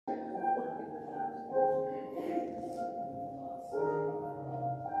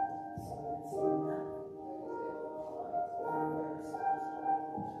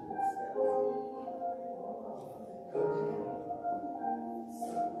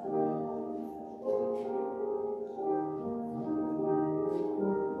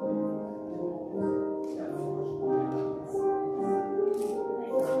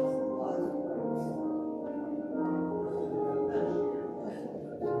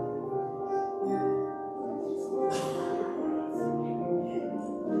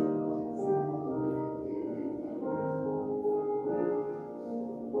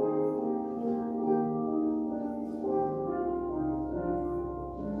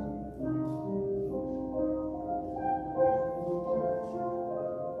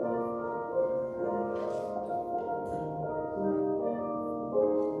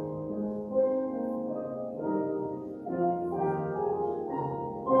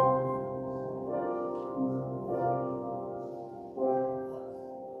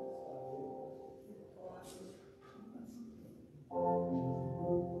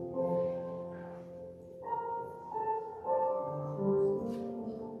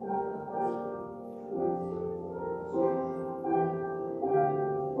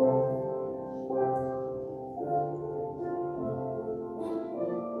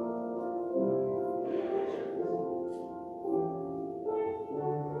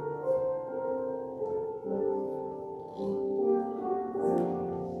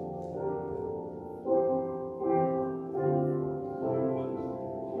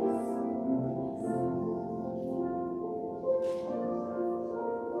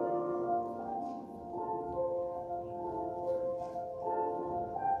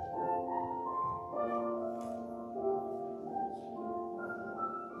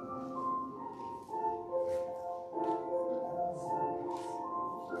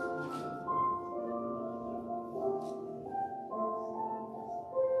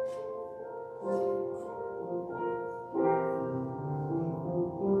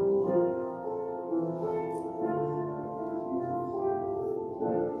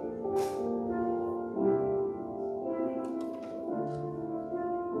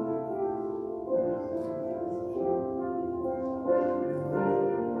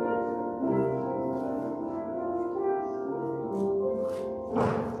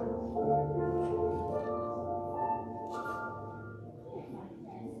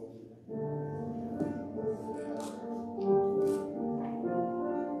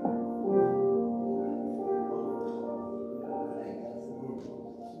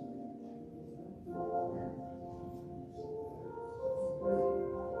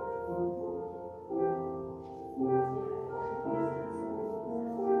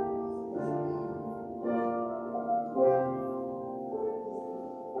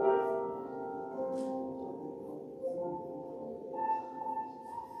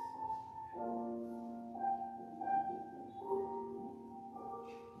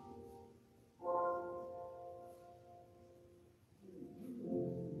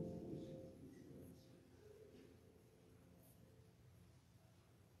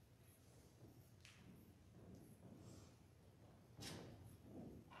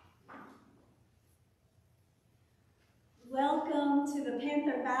Welcome to the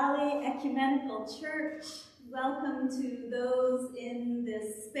Panther Valley Ecumenical Church. Welcome to those in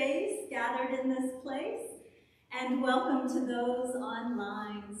this space, gathered in this place. And welcome to those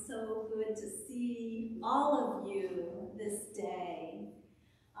online. So good to see all of you this day.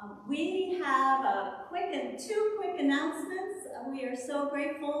 We have two quick announcements. We are so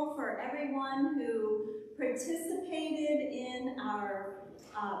grateful for everyone who participated in our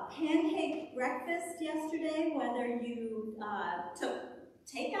pancake breakfast yesterday, whether you took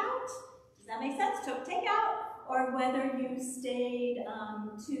takeout, does that make sense? Took takeout, or whether you stayed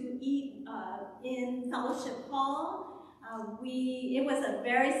to eat in Fellowship Hall. It was a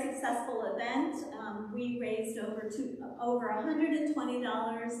very successful event. We raised over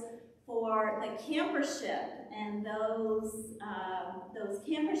 $120 for the camper ship, and those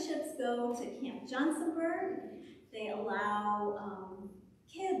camper ships go to Camp Johnsonburg. They allow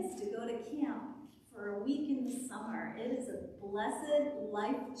kids to go to camp for a week in the summer. It is a blessed,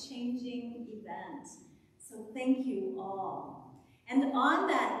 life-changing event. So thank you all. And on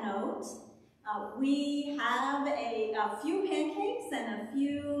that note, we have a few pancakes and a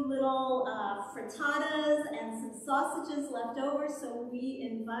few little frittatas and some sausages left over, so we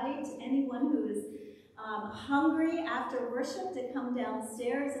invite anyone who is hungry after worship to come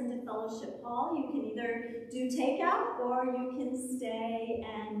downstairs into Fellowship Hall. You can either do takeout or you can stay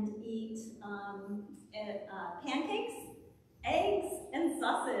and eat pancakes, eggs, and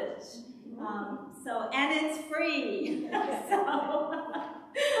sausage. And it's free.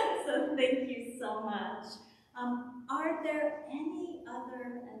 So thank you so much. Are there any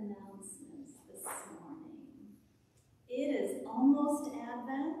other announcements this morning? It is almost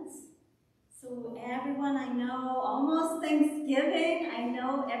Advent. So everyone, I know, almost Thanksgiving. I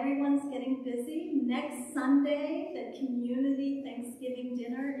know everyone's getting busy. Next Sunday, the community Thanksgiving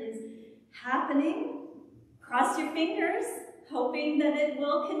dinner is happening. Cross your fingers, hoping that it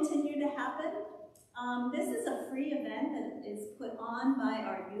will continue to happen. This is a free event that is put on by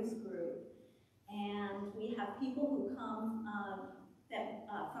our youth group. And we have people who come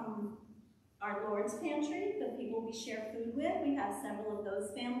from our Lord's Pantry, the people we share food with. We have several of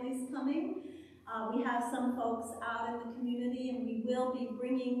those families coming. We have some folks out in the community, and we will be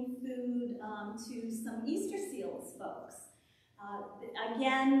bringing food to some Easter Seals folks.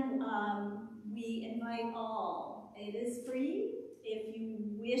 Again, we invite all. It is free. If you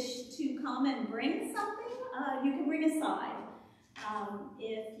wish to come and bring something, you can bring a side.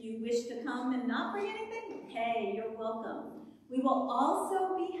 If you wish to come and not bring anything, hey, you're welcome. We will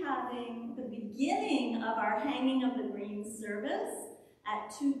also be having the beginning of our Hanging of the Greens service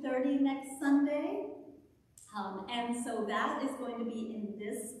at 2:30 next Sunday. And so that is going to be in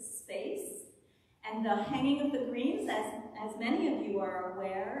this space. And the Hanging of the Greens, as many of you are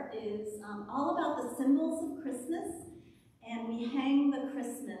aware, is all about the symbols of Christmas. And we hang the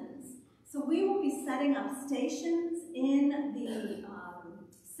Christmas. So we will be setting up stations in the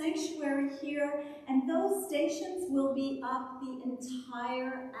sanctuary here, and those stations will be up the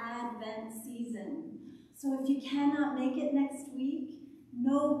entire Advent season. So if you cannot make it next week,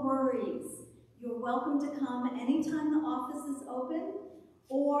 no worries. You're welcome to come anytime the office is open,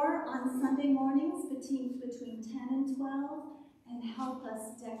 or on Sunday mornings between 10 and 12, and help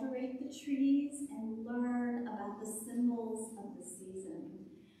us decorate the trees and learn about the symbols of the season.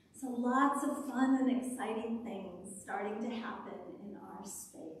 So lots of fun and exciting things starting to happen in our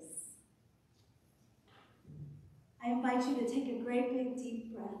space. I invite you to take a great big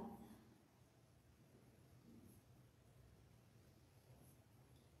deep breath.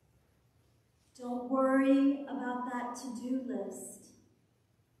 Don't worry about that to-do list.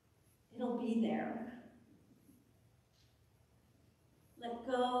 It'll be there. Let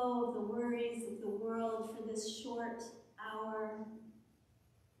go of the worries of the world for this short hour.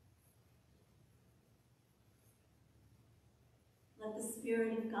 Let the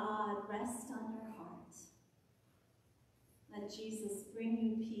Spirit of God rest on your heart. Let Jesus bring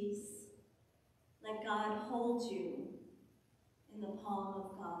you peace. Let God hold you in the palm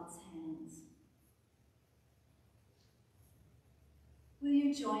of God's hands. Will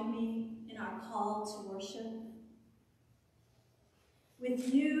you join me in our call to worship?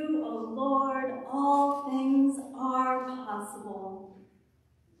 With you, O Lord, all things are possible.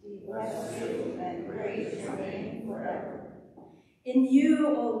 We bless you and praise your name forever. In you,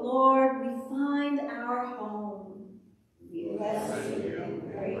 O Lord, we find our home. We bless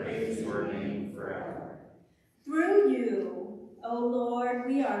you and praise your name forever. Through you, O Lord,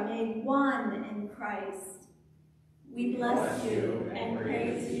 we are made one in Christ. We bless you and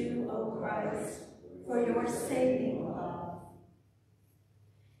praise you, O Christ, for your saving love.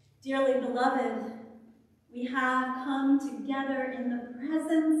 Dearly beloved, we have come together in the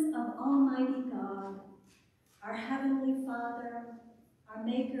presence of Almighty God, our Heavenly Father, our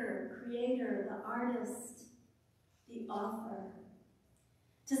Maker, Creator, the Artist, the Author,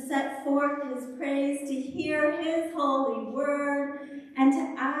 to set forth his praise, to hear his holy word, and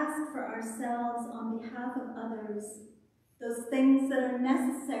to ask for ourselves on behalf of others those things that are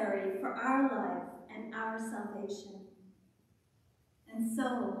necessary for our life and our salvation. And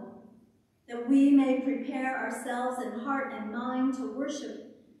so, that we may prepare ourselves in heart and mind to worship,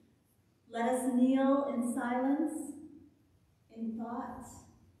 let us kneel in silence, in thought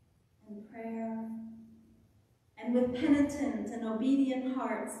and prayer, and with penitent and obedient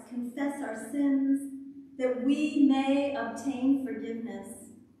hearts confess our sins, that we may obtain forgiveness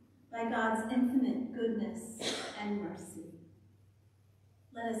by God's infinite goodness and mercy.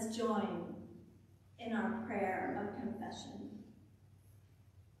 Let us join in our prayer of confession.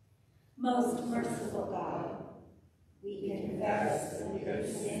 Most merciful God, we confess that we have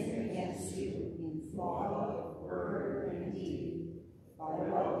sinned against you in thought, word, and deed, by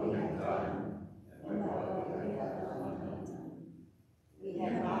what we have done and by what we have not done. We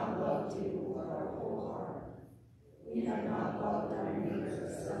have not loved you with our whole heart. We have not loved our neighbors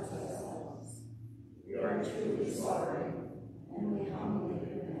as ourselves. We are truly sorry, and we humbly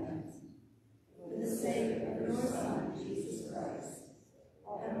repent. For the sake of your Son, Jesus Christ,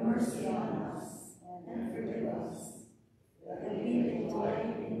 have mercy on us and forgive us, that we may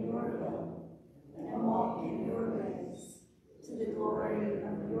delight in your will and walk in your ways, to the glory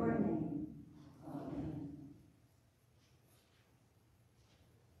of your name. Amen.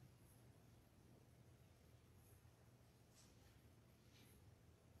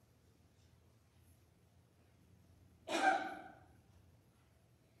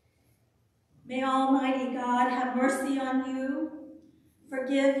 May Almighty God have mercy on you,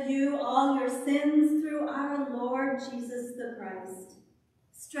 forgive you all your sins through our Lord Jesus the Christ,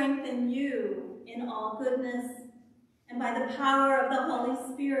 strengthen you in all goodness, and by the power of the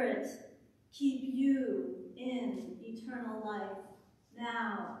Holy Spirit, keep you in eternal life,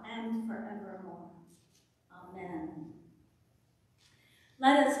 now and forevermore. Amen.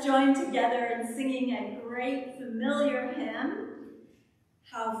 Let us join together in singing a great familiar hymn,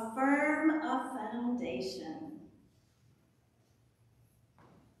 How Firm a Foundation.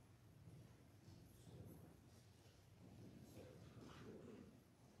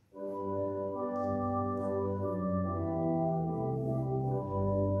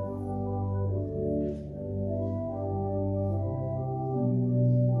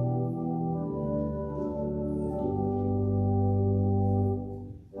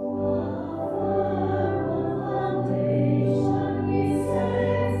 Foundation, we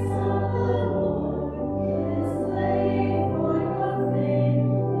sense of the Lord is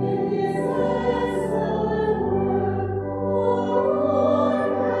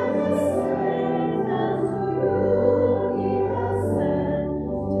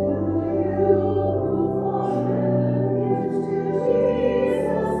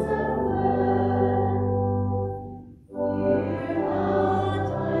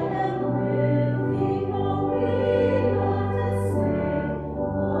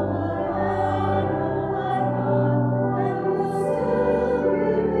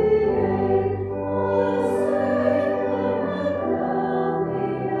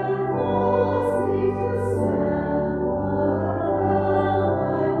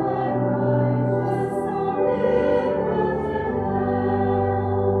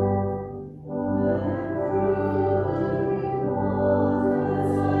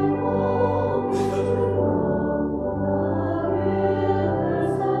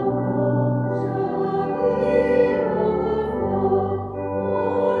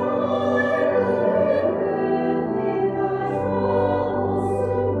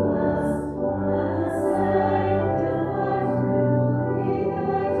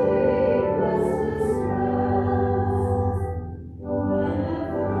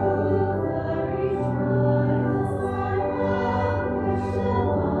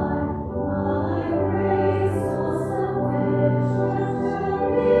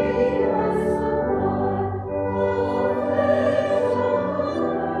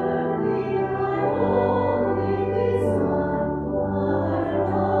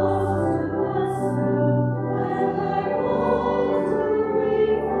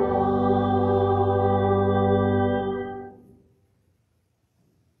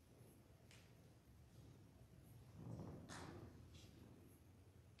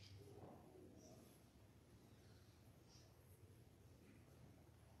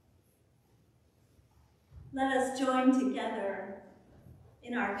Let us join together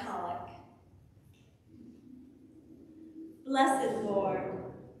in our collect. Blessed Lord,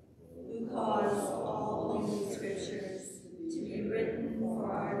 who cause all holy scriptures to be written for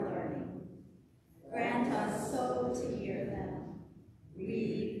our learning, grant us so to hear them,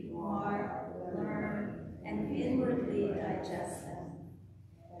 read, mark, learn, and inwardly digest them,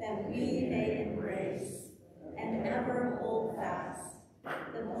 that we may embrace and ever hold fast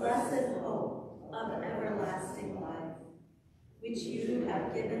the blessed hope of everlasting life, which you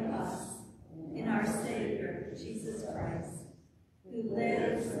have given us in our Savior, Jesus Christ, who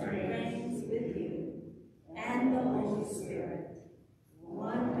lives and reigns with you and the Holy Spirit,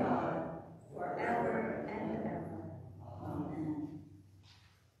 one God, forever and ever. Amen.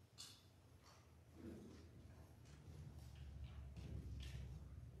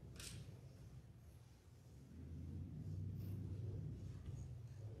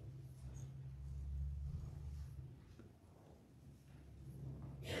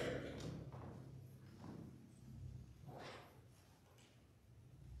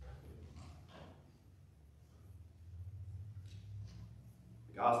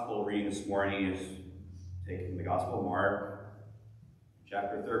 The gospel reading this morning is taken from the Gospel of Mark,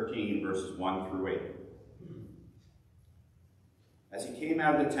 chapter 13, verses 1 through 8. As he came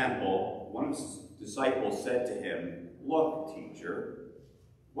out of the temple, one of his disciples said to him, "Look, teacher,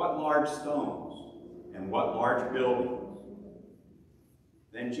 what large stones and what large buildings."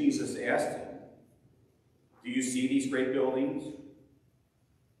 Then Jesus asked him, "Do you see these great buildings?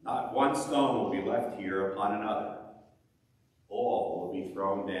 Not one stone will be left here upon another. All will be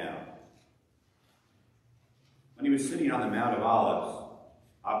thrown down." When he was sitting on the Mount of Olives,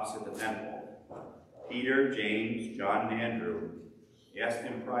 opposite the temple, Peter, James, John, and Andrew asked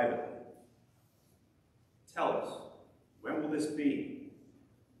him privately, "Tell us, when will this be?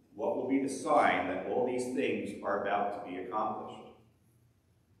 What will be the sign that all these things are about to be accomplished?"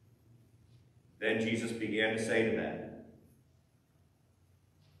 Then Jesus began to say to them,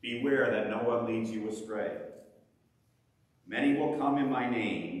 "Beware that no one leads you astray. Many will come in my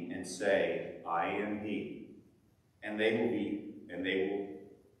name and say, 'I am he,' and they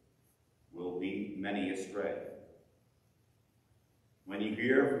will lead many astray. When you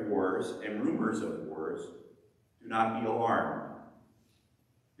hear of wars and rumors of wars, do not be alarmed.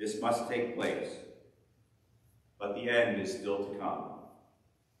 This must take place, but the end is still to come.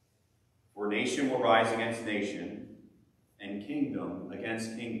 For nation will rise against nation, and kingdom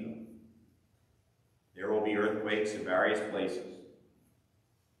against kingdom. There will be earthquakes in various places.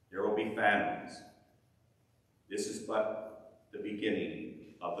 There will be famines. This is but the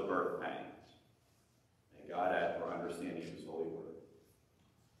beginning of the birth pangs." May God add to our understanding of his holy word.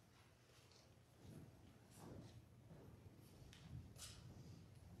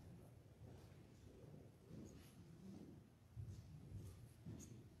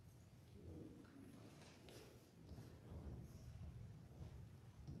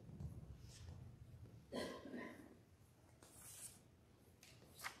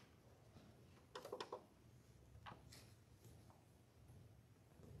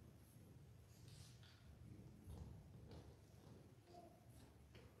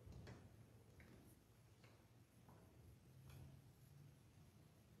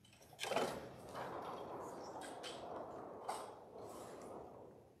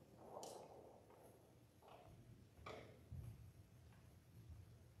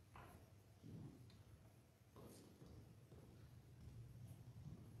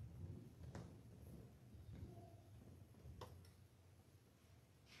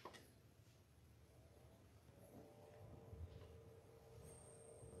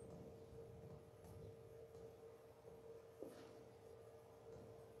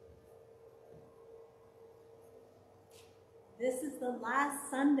 This is the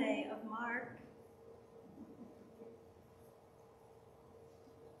last Sunday of Mark.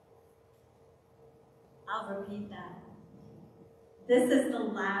 I'll repeat that. This is the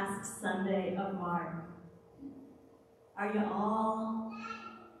last Sunday of Mark. Are you all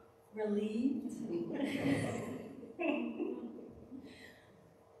relieved?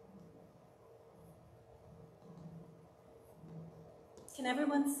 Can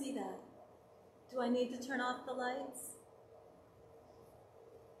everyone see that? Do I need to turn off the lights?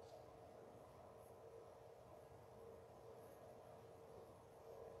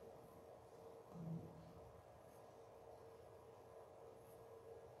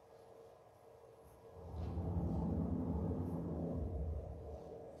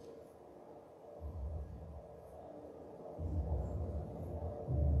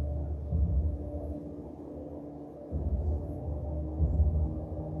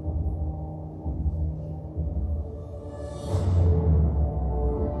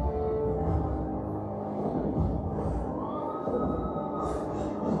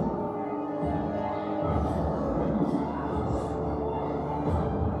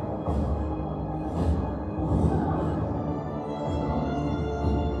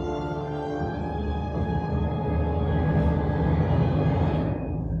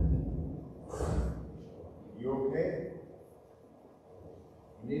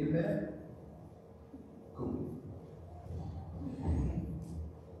 a minute? Cool.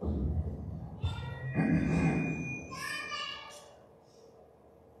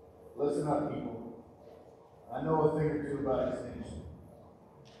 Listen up, people. I know a thing or two about extinction.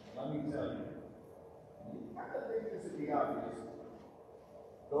 Let me tell you. You gotta think this would be obvious.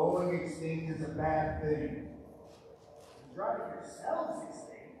 Going extinct is a bad thing. You drive yourselves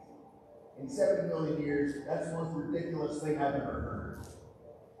extinct. In 7 million years, that's the most ridiculous thing I've ever heard.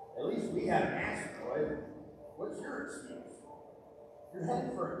 At least we had an asteroid. What's your excuse? You're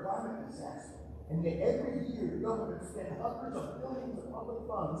headed for a climate disaster. And yet every year, governments spend hundreds of billions of public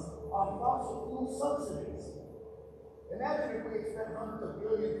funds on fossil fuel subsidies. Imagine if we spent hundreds of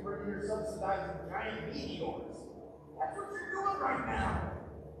billions per year subsidizing giant meteors. That's what you're doing right now.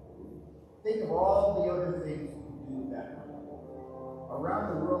 Think of all the other things you can do with that money. Around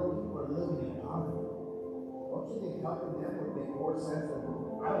the world, people are living in poverty. Don't you think helping them would make more sense than,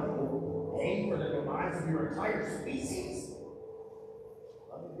 I don't know, paying for the demise of your entire species?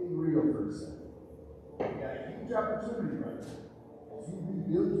 Let me be real for a second. You got a huge opportunity right now. As you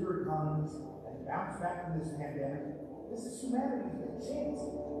rebuild your economies and bounce back from this pandemic, this is humanity's big chance.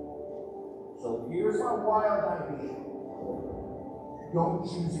 So here's my wild idea. Don't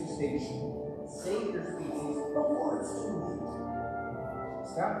choose extinction. Save your species before it's too late.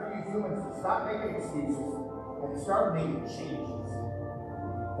 It's time for you humans to stop making excuses and start making changes.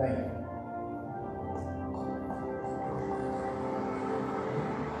 Thank you.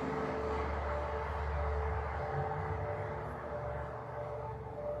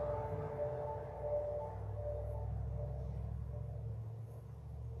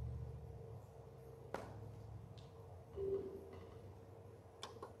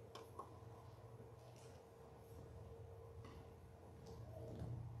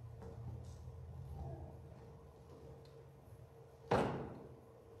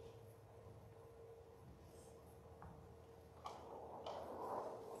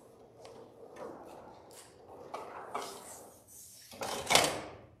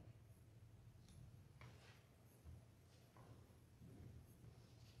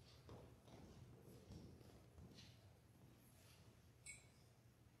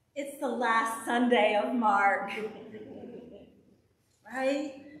 It's the last Sunday of Mark,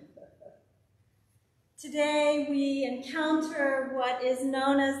 right? Today we encounter what is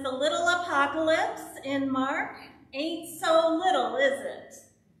known as the little apocalypse in Mark. Ain't so little, is it?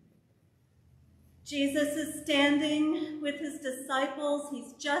 Jesus is standing with his disciples.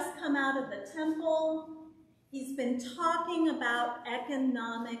 He's just come out of the temple. He's been talking about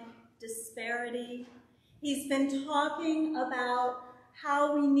economic disparity. He's been talking about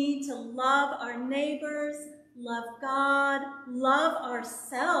how we need to love our neighbors, love God, love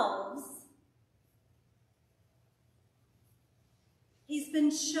ourselves. He's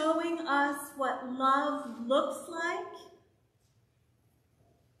been showing us what love looks like.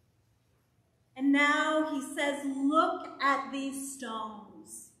 And now he says, look at these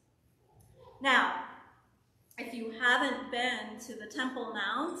stones. Now, if you haven't been to the Temple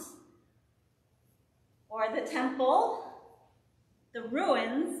Mount or the temple, the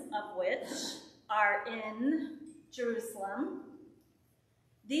ruins of which are in Jerusalem,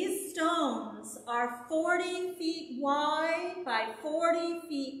 these stones are 40 feet wide by 40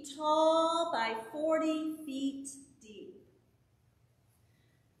 feet tall by 40 feet deep.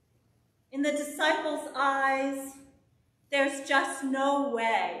 In the disciples' eyes, there's just no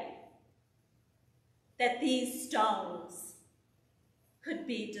way that these stones could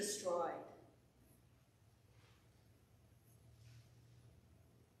be destroyed.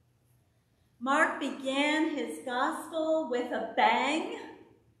 Mark began his gospel with a bang,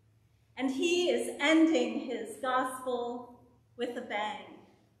 and he is ending his gospel with a bang.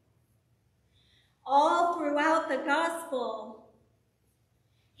 All throughout the gospel,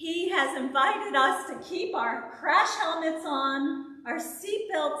 he has invited us to keep our crash helmets on, our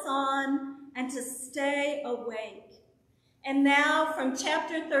seatbelts on, and to stay awake. And now from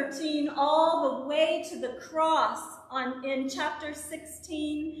chapter 13 all the way to the cross in chapter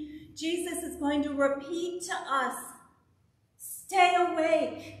 16, Jesus is going to repeat to us, stay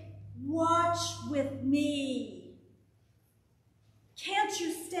awake, watch with me. Can't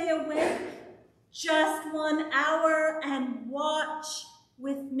you stay awake just 1 hour and watch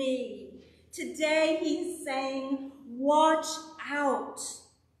with me? Today he's saying, watch out.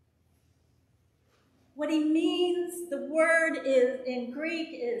 What he means, the word is in Greek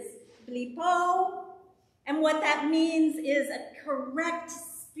is blipo, and what that means is a correct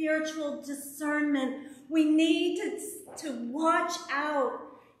spiritual discernment. We need to watch out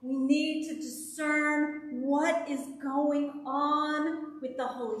We need to discern what is going on with the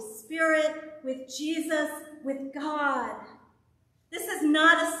Holy Spirit, with Jesus, with God. This is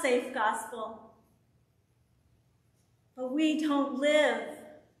not a safe gospel. But we don't live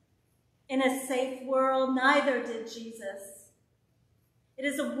in a safe world, neither did Jesus. It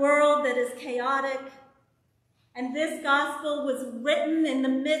is a world that is chaotic, and this gospel was written in the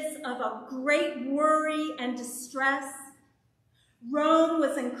midst of a great worry and distress. Rome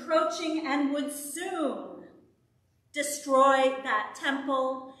was encroaching and would soon destroy that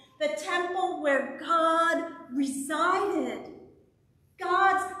temple, the temple where God resided,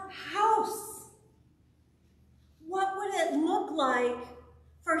 God's house. What would it look like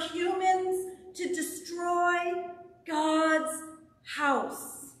for humans to destroy God's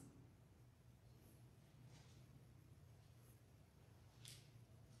house?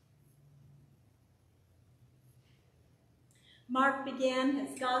 Mark began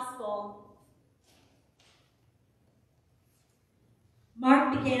his gospel.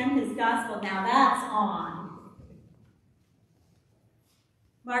 Now that's on.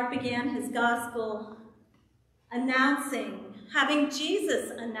 Mark began his gospel having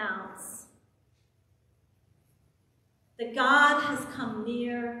Jesus announce that God has come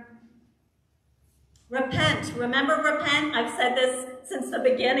near. Repent. Remember, repent? I've said this since the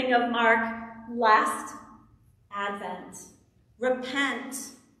beginning of Mark, last Advent. Repent.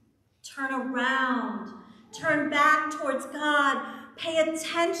 Turn around. Turn back towards God. Pay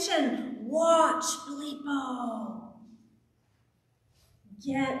attention. Watch, Filippo.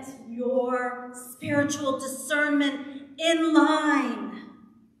 Get your spiritual discernment in line.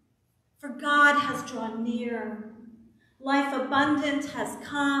 For God has drawn near. Life abundant has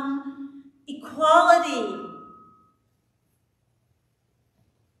come. Equality.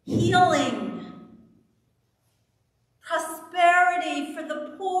 Healing. Prosperity for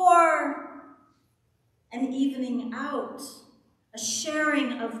the poor. An evening out. A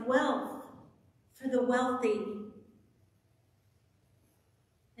sharing of wealth for the wealthy.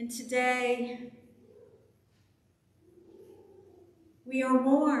 And today, we are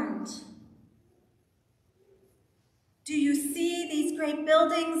warned. Do you see these great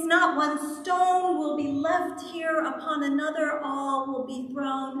buildings? Not one stone will be left here upon another. All will be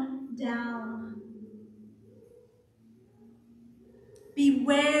thrown down.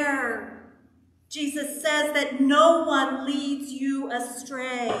 Beware. Jesus says that no one leads you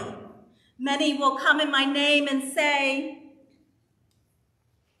astray. Many will come in my name and say,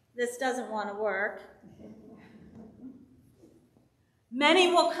 this doesn't want to work. Many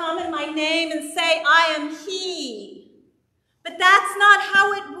will come in my name and say, I am he. But that's not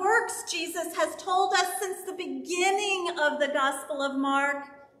how it works. Jesus has told us since the beginning of the Gospel of Mark.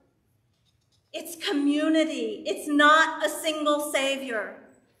 It's community. It's not a single Savior.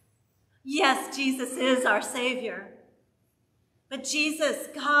 Yes, Jesus is our Savior. But Jesus,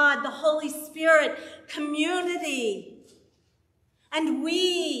 God, the Holy Spirit, community. And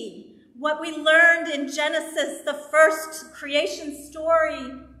what we learned in Genesis, the first creation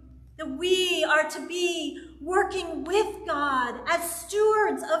story, that we are to be working with God as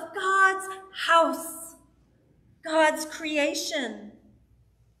stewards of God's house, God's creation.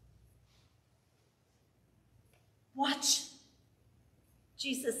 Watch,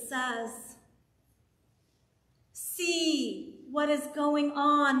 Jesus says. See what is going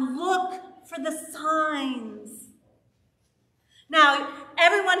on. Look for the signs. Now,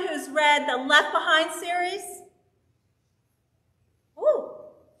 everyone who's read the Left Behind series,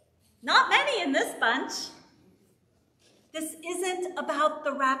 not many in this bunch. This isn't about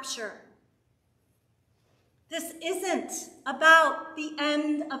the rapture. This isn't about the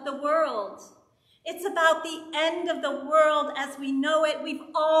end of the world. It's about the end of the world as we know it. We've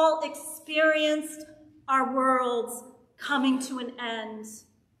all experienced our worlds coming to an end.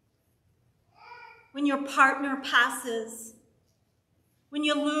 When your partner passes, when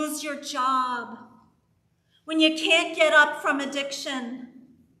you lose your job, when you can't get up from addiction,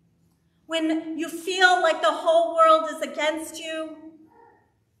 when you feel like the whole world is against you,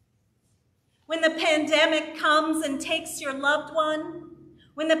 when the pandemic comes and takes your loved one,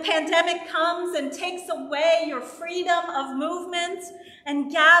 when the pandemic comes and takes away your freedom of movement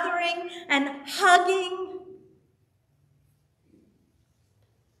and gathering and hugging,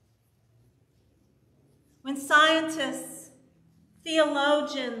 when scientists,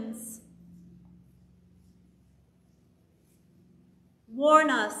 theologians warn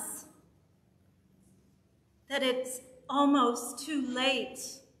us that it's almost too late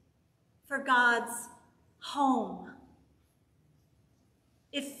for God's home.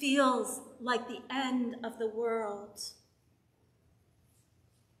 It feels like the end of the world.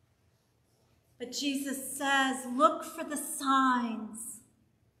 But Jesus says, look for the signs.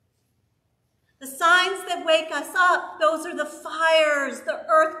 The signs that wake us up, those are the fires, the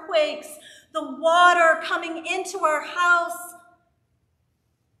earthquakes, the water coming into our house.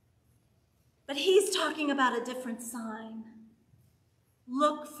 But he's talking about a different sign.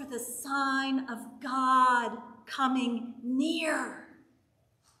 Look for the sign of God coming near.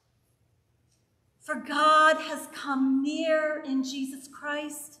 For God has come near in Jesus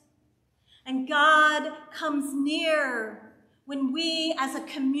Christ. And God comes near when we as a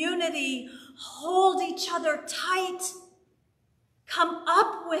community hold each other tight, come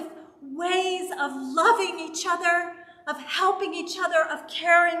up with ways of loving each other, of helping each other, of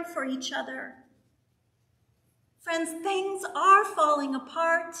caring for each other. Friends, things are falling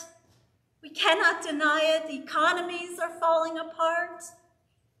apart. We cannot deny it. The economies are falling apart.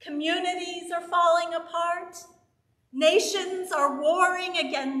 Communities are falling apart. Nations are warring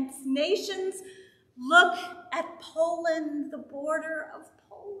against nations. Look at Poland, the border of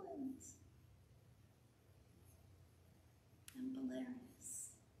Poland and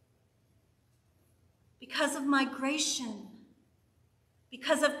Belarus. Because of migration,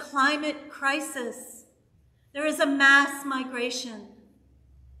 because of climate crisis, there is a mass migration,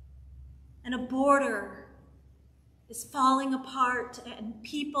 and a border is falling apart, and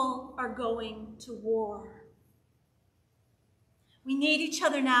people are going to war. We need each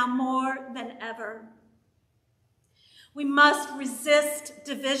other now more than ever. We must resist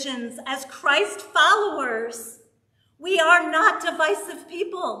divisions. As Christ followers, we are not divisive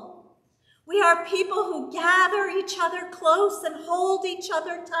people. We are people who gather each other close and hold each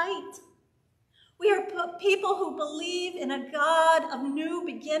other tight. We are people who believe in a God of new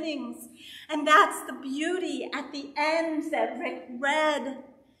beginnings. And that's the beauty at the end that Rick read.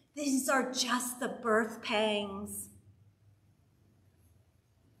 These are just the birth pangs.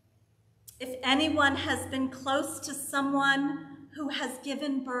 If anyone has been close to someone who has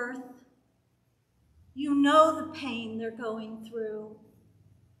given birth, you know the pain they're going through.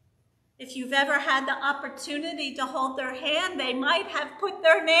 If you've ever had the opportunity to hold their hand, they might have put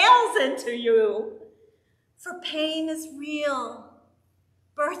their nails into you. For pain is real.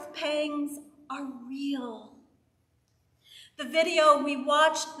 Birth pangs are real. The video we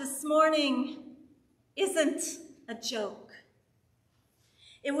watched this morning isn't a joke.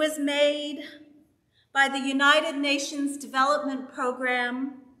 It was made by the United Nations Development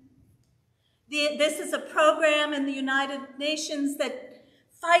Program. This is a program in the United Nations that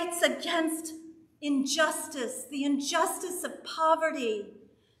fights against injustice, the injustice of poverty,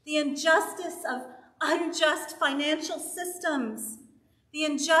 the injustice of unjust financial systems, the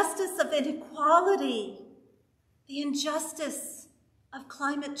injustice of inequality, the injustice of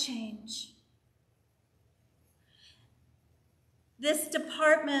climate change. This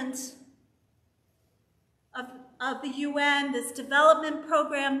department of the UN, this development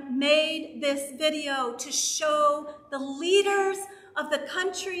program, made this video to show the leaders of the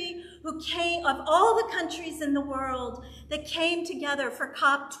country of all the countries in the world that came together for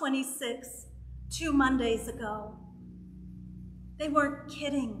COP26 2 Mondays ago. They weren't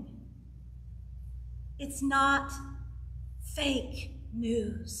kidding. It's not fake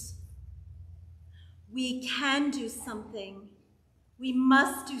news. We can do something. We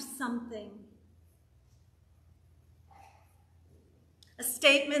must do something. A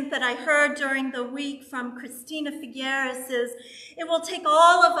statement that I heard during the week from Christina Figueres is, it will take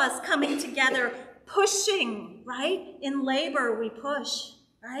all of us coming together, pushing, right? In labor, we push,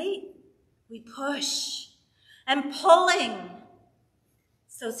 right? We push and pulling.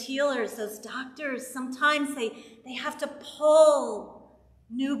 Those healers, those doctors, sometimes they have to pull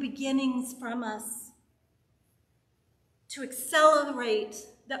new beginnings from us to accelerate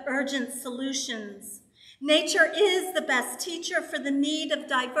the urgent solutions. Nature is the best teacher for the need of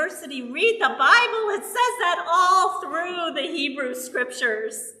diversity. Read the Bible, it says that all through the Hebrew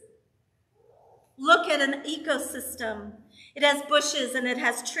scriptures. Look at an ecosystem. It has bushes and it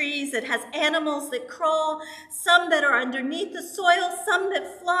has trees, it has animals that crawl, some that are underneath the soil, some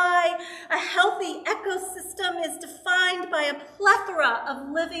that fly. A healthy ecosystem is defined by a plethora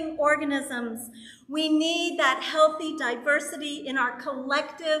of living organisms. We need that healthy diversity in our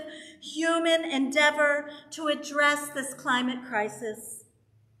collective human endeavor to address this climate crisis.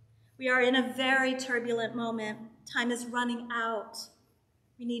 We are in a very turbulent moment. Time is running out.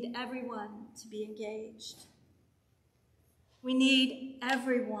 We need everyone to be engaged. We need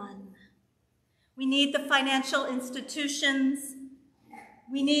everyone. We need the financial institutions.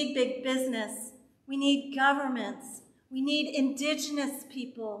 We need big business. We need governments. We need indigenous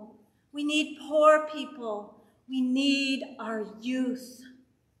people. We need poor people. We need our youth.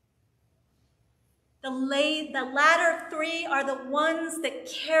 The latter three are the ones that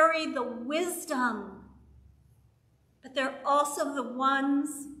carry the wisdom, but they're also the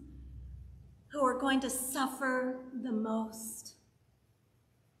ones who are going to suffer the most.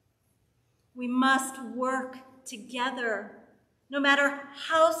 We must work together, no matter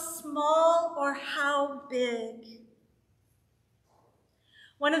how small or how big.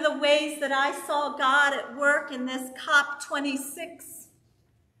 One of the ways that I saw God at work in this COP26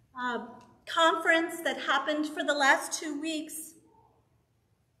 conference that happened for the last 2 weeks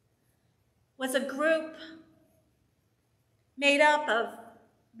was a group made up of,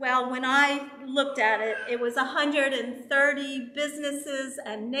 well, when I looked at it, it was 130 businesses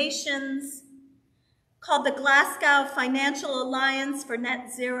and nations, called the Glasgow Financial Alliance for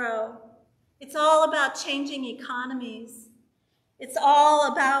Net Zero. It's all about changing economies. It's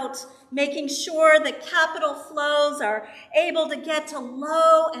all about making sure that capital flows are able to get to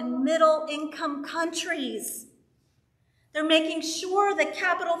low and middle income countries. They're making sure that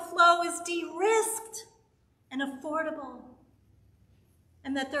capital flow is de-risked and affordable,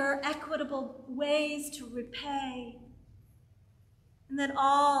 and that there are equitable ways to repay, and that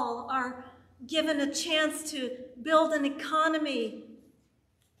all are given a chance to build an economy.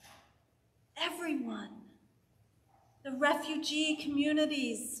 Everyone. The refugee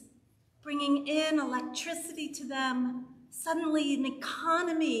communities, bringing in electricity to them, suddenly an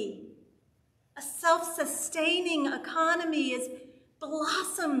economy, a self-sustaining economy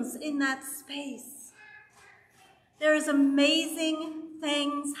blossoms in that space. There's amazing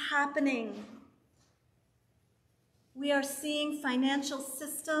things happening. We are seeing financial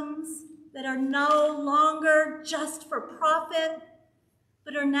systems that are no longer just for profit,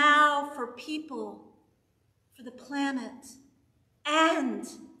 but are now for people, for the planet, and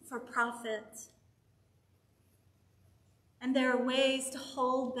for profit. And there are ways to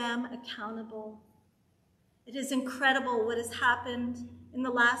hold them accountable. It is incredible what has happened in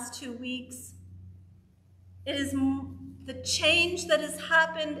the last 2 weeks. It is the change that has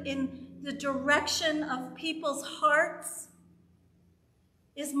happened in the direction of people's hearts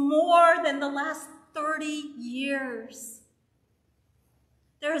is more than the last 30 years.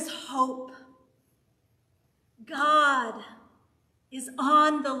 There is hope. God is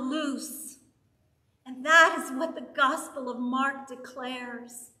on the loose, and that is what the Gospel of Mark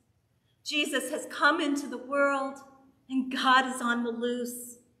declares. Jesus has come into the world, and God is on the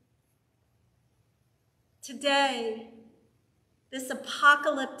loose. Today, this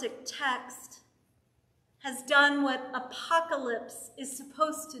apocalyptic text has done what apocalypse is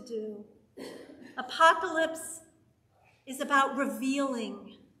supposed to do. Apocalypse is about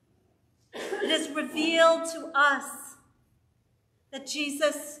revealing. It is revealed to us that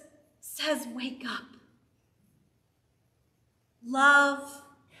Jesus says, wake up. Love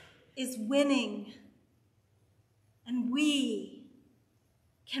is winning, and we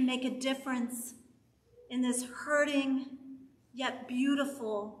can make a difference in this hurting yet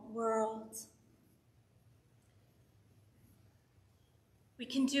beautiful world. We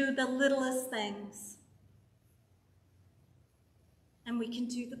can do the littlest things, and we can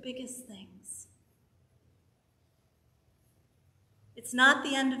do the biggest things. It's not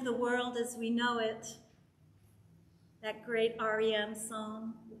the end of the world as we know it, that great REM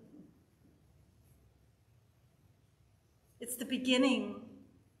song. It's the beginning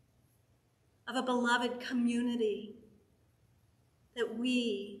of a beloved community that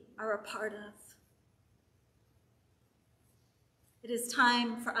we are a part of. It is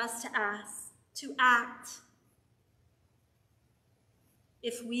time for us to act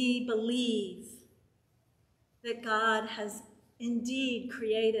if we believe that God has indeed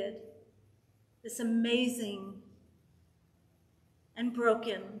created this amazing and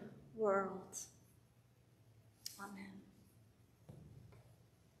broken world. Amen.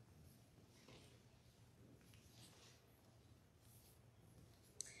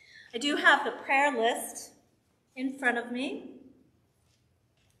 I do have the prayer list in front of me.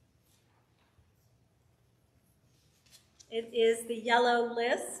 It is the yellow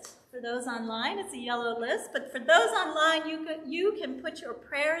list. For those online, it's a yellow list. But for those online, you can put your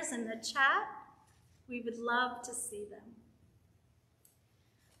prayers in the chat. We would love to see them.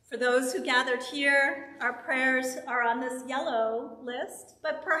 For those who gathered here, our prayers are on this yellow list.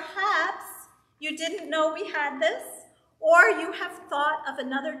 But perhaps you didn't know we had this, or you have thought of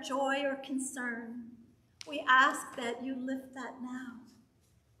another joy or concern. We ask that you lift that now.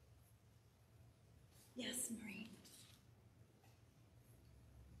 Yes, Marie.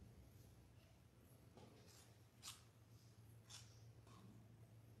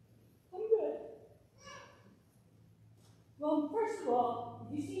 Well, first of all,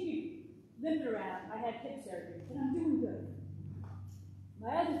 you see limping around. I had hip surgery, but I'm doing good.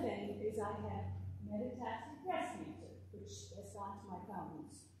 My other thing is I have metastatic breast cancer, which has gone to my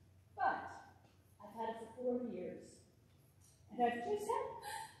bones. But I've had it for 4 years. And I've just had,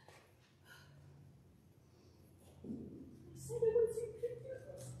 I said it was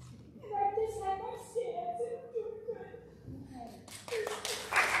ridiculous. And I just had my scans and I'm doing good.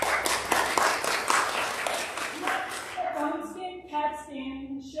 A bone scan, CAT scan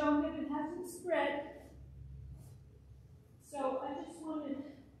has shown that it hasn't spread. So I just wanted to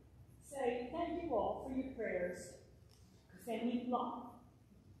say thank you all for your prayers, because they mean a lot.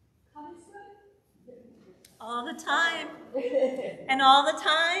 God is good. All the time. And all the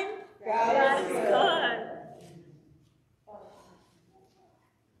time, God is good.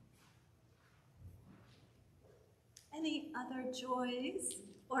 Any other joys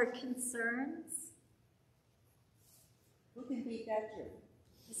or concerns? Who can beat that joy?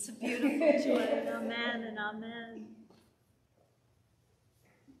 It's a beautiful joy. Amen and amen.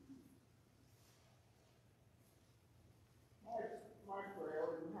 My prayer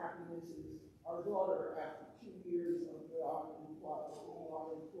and happiness is our daughter, after 2 years of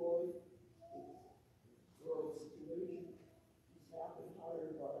unemployed, rural situation, she's now been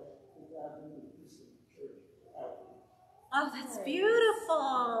hired by the Episcopal Church out. Oh, that's beautiful.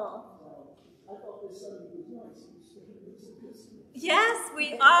 I thought this Sunday was nice. Yes,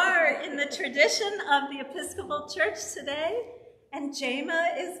 we are in the tradition of the Episcopal Church today, and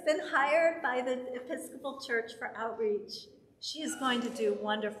Jema has been hired by the Episcopal Church for outreach. She is going to do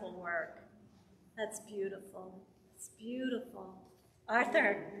wonderful work. That's beautiful. It's beautiful.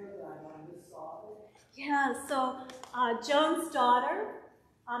 Arthur. Yeah, so Joan's daughter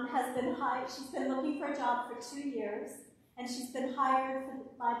has been hired. She's been looking for a job for 2 years, and she's been hired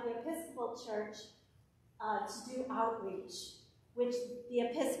by the Episcopal Church to do outreach, which the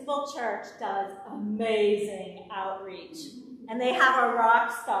Episcopal Church does amazing outreach. And they have a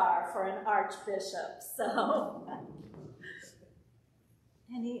rock star for an archbishop, so.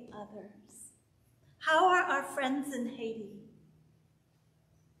 Any others? How are our friends in Haiti?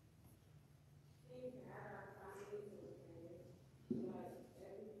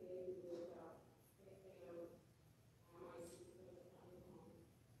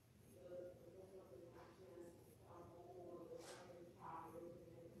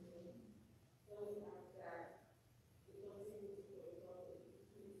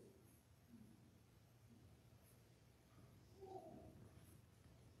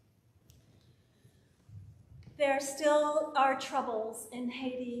 There still are troubles in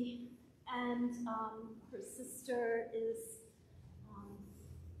Haiti, and her sister is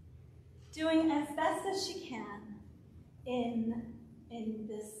doing as best as she can in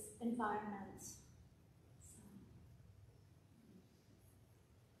this environment.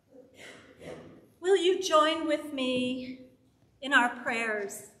 So. Will you join with me in our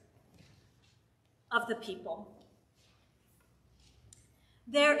prayers of the people?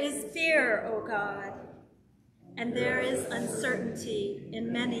 There is fear, O God, and there is uncertainty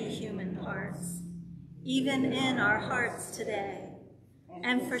in many human hearts, even in our hearts today,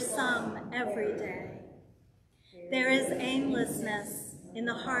 and for some every day. There is aimlessness in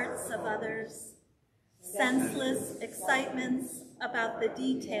the hearts of others, senseless excitements about the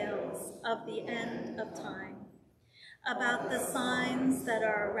details of the end of time, about the signs that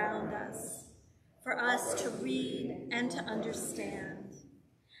are around us, for us to read and to understand.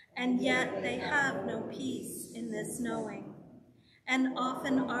 And yet they have no peace in this knowing, and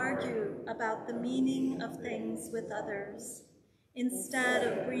often argue about the meaning of things with others, instead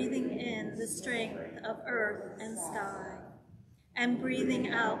of breathing in the strength of earth and sky, and breathing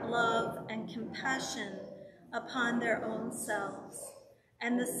out love and compassion upon their own selves,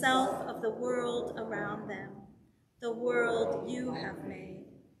 and the self of the world around them, the world you have made.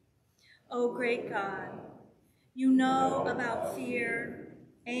 O great God, you know about fear,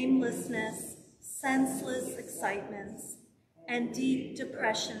 aimlessness, senseless excitements, and deep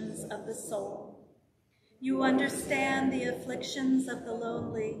depressions of the soul. You understand the afflictions of the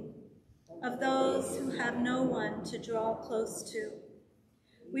lonely, of those who have no one to draw close to.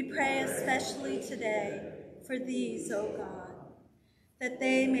 We pray especially today for these, O God, that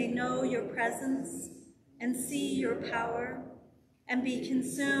they may know your presence and see your power and be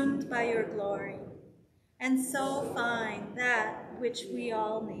consumed by your glory, and so find that which we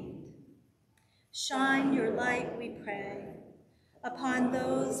all need. Shine your light, we pray, upon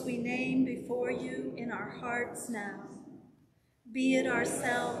those we name before you in our hearts now, be it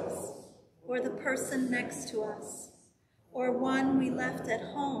ourselves, or the person next to us, or one we left at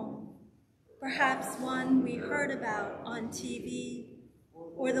home, perhaps one we heard about on TV,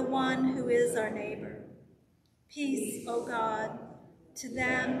 or the one who is our neighbor. Peace, O God, to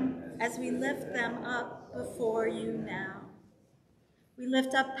them as we lift them up before you now. We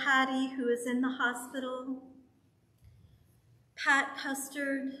lift up Patty, who is in the hospital, Pat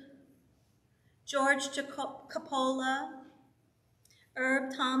Custard, George Capola,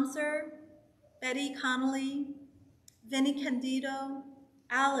 Herb Tomser, Betty Connolly, Vinnie Candido,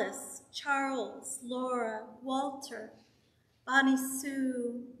 Alice, Charles, Laura, Walter, Bonnie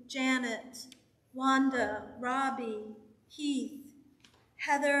Sue, Janet, Wanda, Robbie, Heath,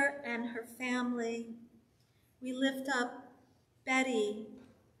 Heather and her family. We lift up Betty,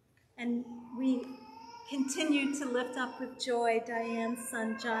 and we continue to lift up with joy Diane's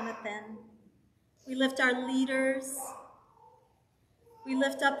son, Jonathan. We lift our leaders. We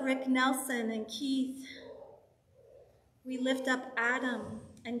lift up Rick Nelson and Keith. We lift up Adam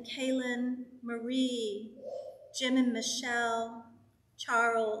and Kaylin, Marie, Jim and Michelle,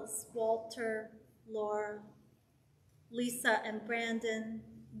 Charles, Walter, Laura, Lisa and Brandon,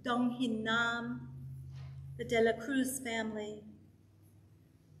 Dong Hin Nam, the De La Cruz family.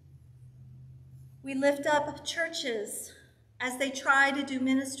 We lift up churches as they try to do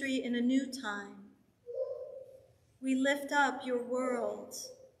ministry in a new time. We lift up your world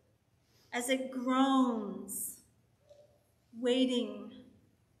as it groans, waiting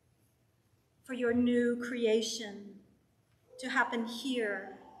for your new creation to happen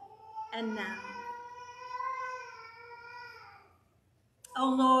here and now. O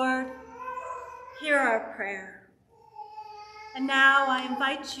Lord, hear our prayer. And now I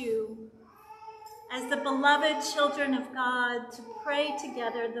invite you, as the beloved children of God, to pray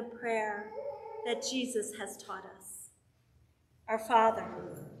together the prayer that Jesus has taught us. Our Father,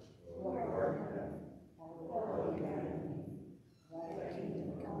 who art in heaven, hallowed be thy name. Thy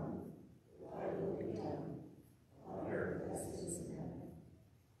kingdom come, thy will be done, on earth as it is in heaven.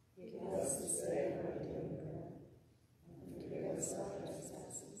 Give us this day our daily bread, and forgive us our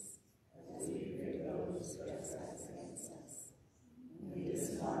trespasses, as we forgive those who trespass against us. And lead us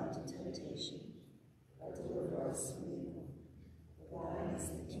not into temptation, but deliver us from evil. For thine is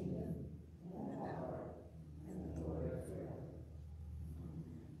the kingdom, and the power, and the glory forever.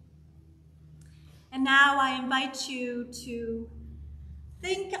 And now I invite you to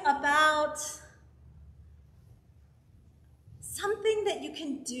think about something that you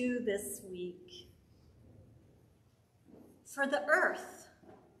can do this week for the earth.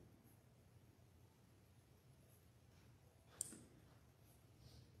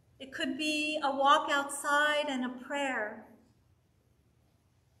 It could be a walk outside and a prayer.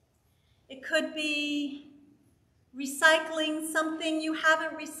 It could be recycling something you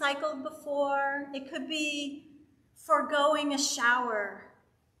haven't recycled before. It could be foregoing a shower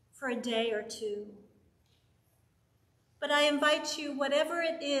for a day or two. But I invite you, whatever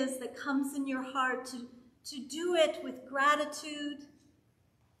it is that comes in your heart, to do it with gratitude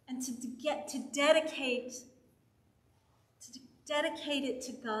and to dedicate it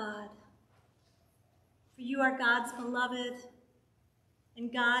to God. For you are God's beloved,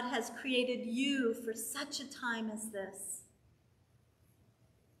 and God has created you for such a time as this.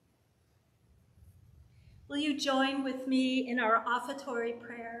 Will you join with me in our offertory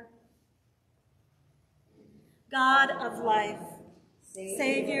prayer? God of life,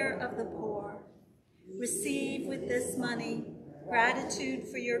 Savior of the poor, receive with this money gratitude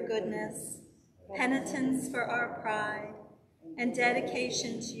for your goodness, penitence for our pride, and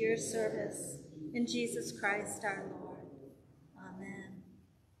dedication to your service in Jesus Christ our Lord. Amen.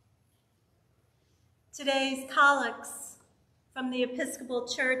 Today's collects from the Episcopal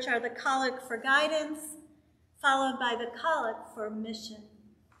Church are the collect for guidance, followed by the collect for mission.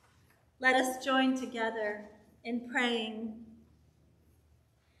 Let us join together in praying.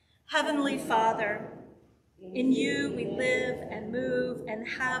 Heavenly Father, in you we live and move and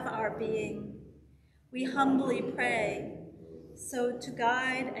have our being. We humbly pray, so to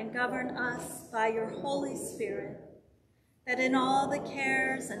guide and govern us by your Holy Spirit, that in all the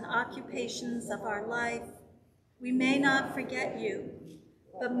cares and occupations of our life, we may not forget you,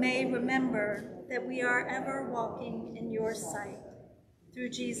 but may remember that we are ever walking in your sight. Through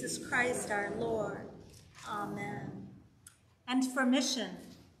Jesus Christ our Lord. Amen. And for mission,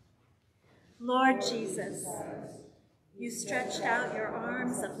 Lord Jesus, you stretched out your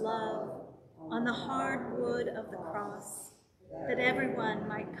arms of love on the hard wood of the cross, that everyone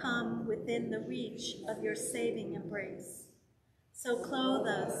might come within the reach of your saving embrace. So clothe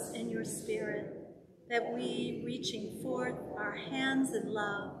us in your spirit, that we, reaching forth our hands in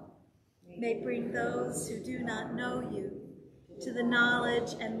love, may bring those who do not know you to the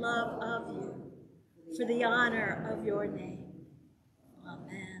knowledge and love of you, for the honor of your name. Amen.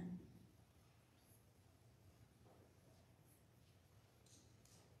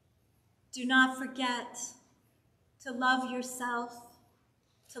 Do not forget to love yourself,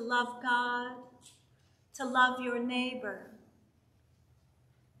 to love God, to love your neighbor.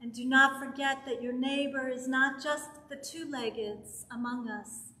 And do not forget that your neighbor is not just the two-leggeds among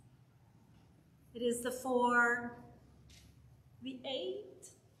us. It is the 4, the 8,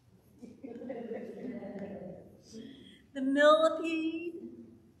 the millipede.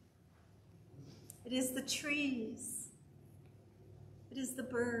 It is the trees. It is the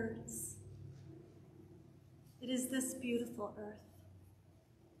birds. It is this beautiful earth.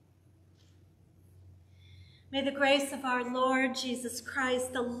 May the grace of our Lord Jesus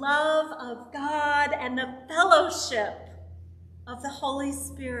Christ, the love of God, and the fellowship of the Holy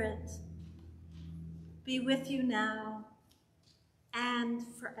Spirit be with you now and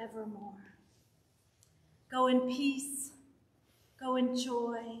forevermore. Go in peace, go in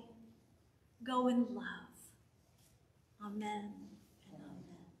joy, go in love. Amen and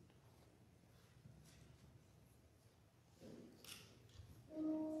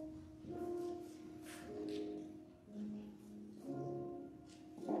amen.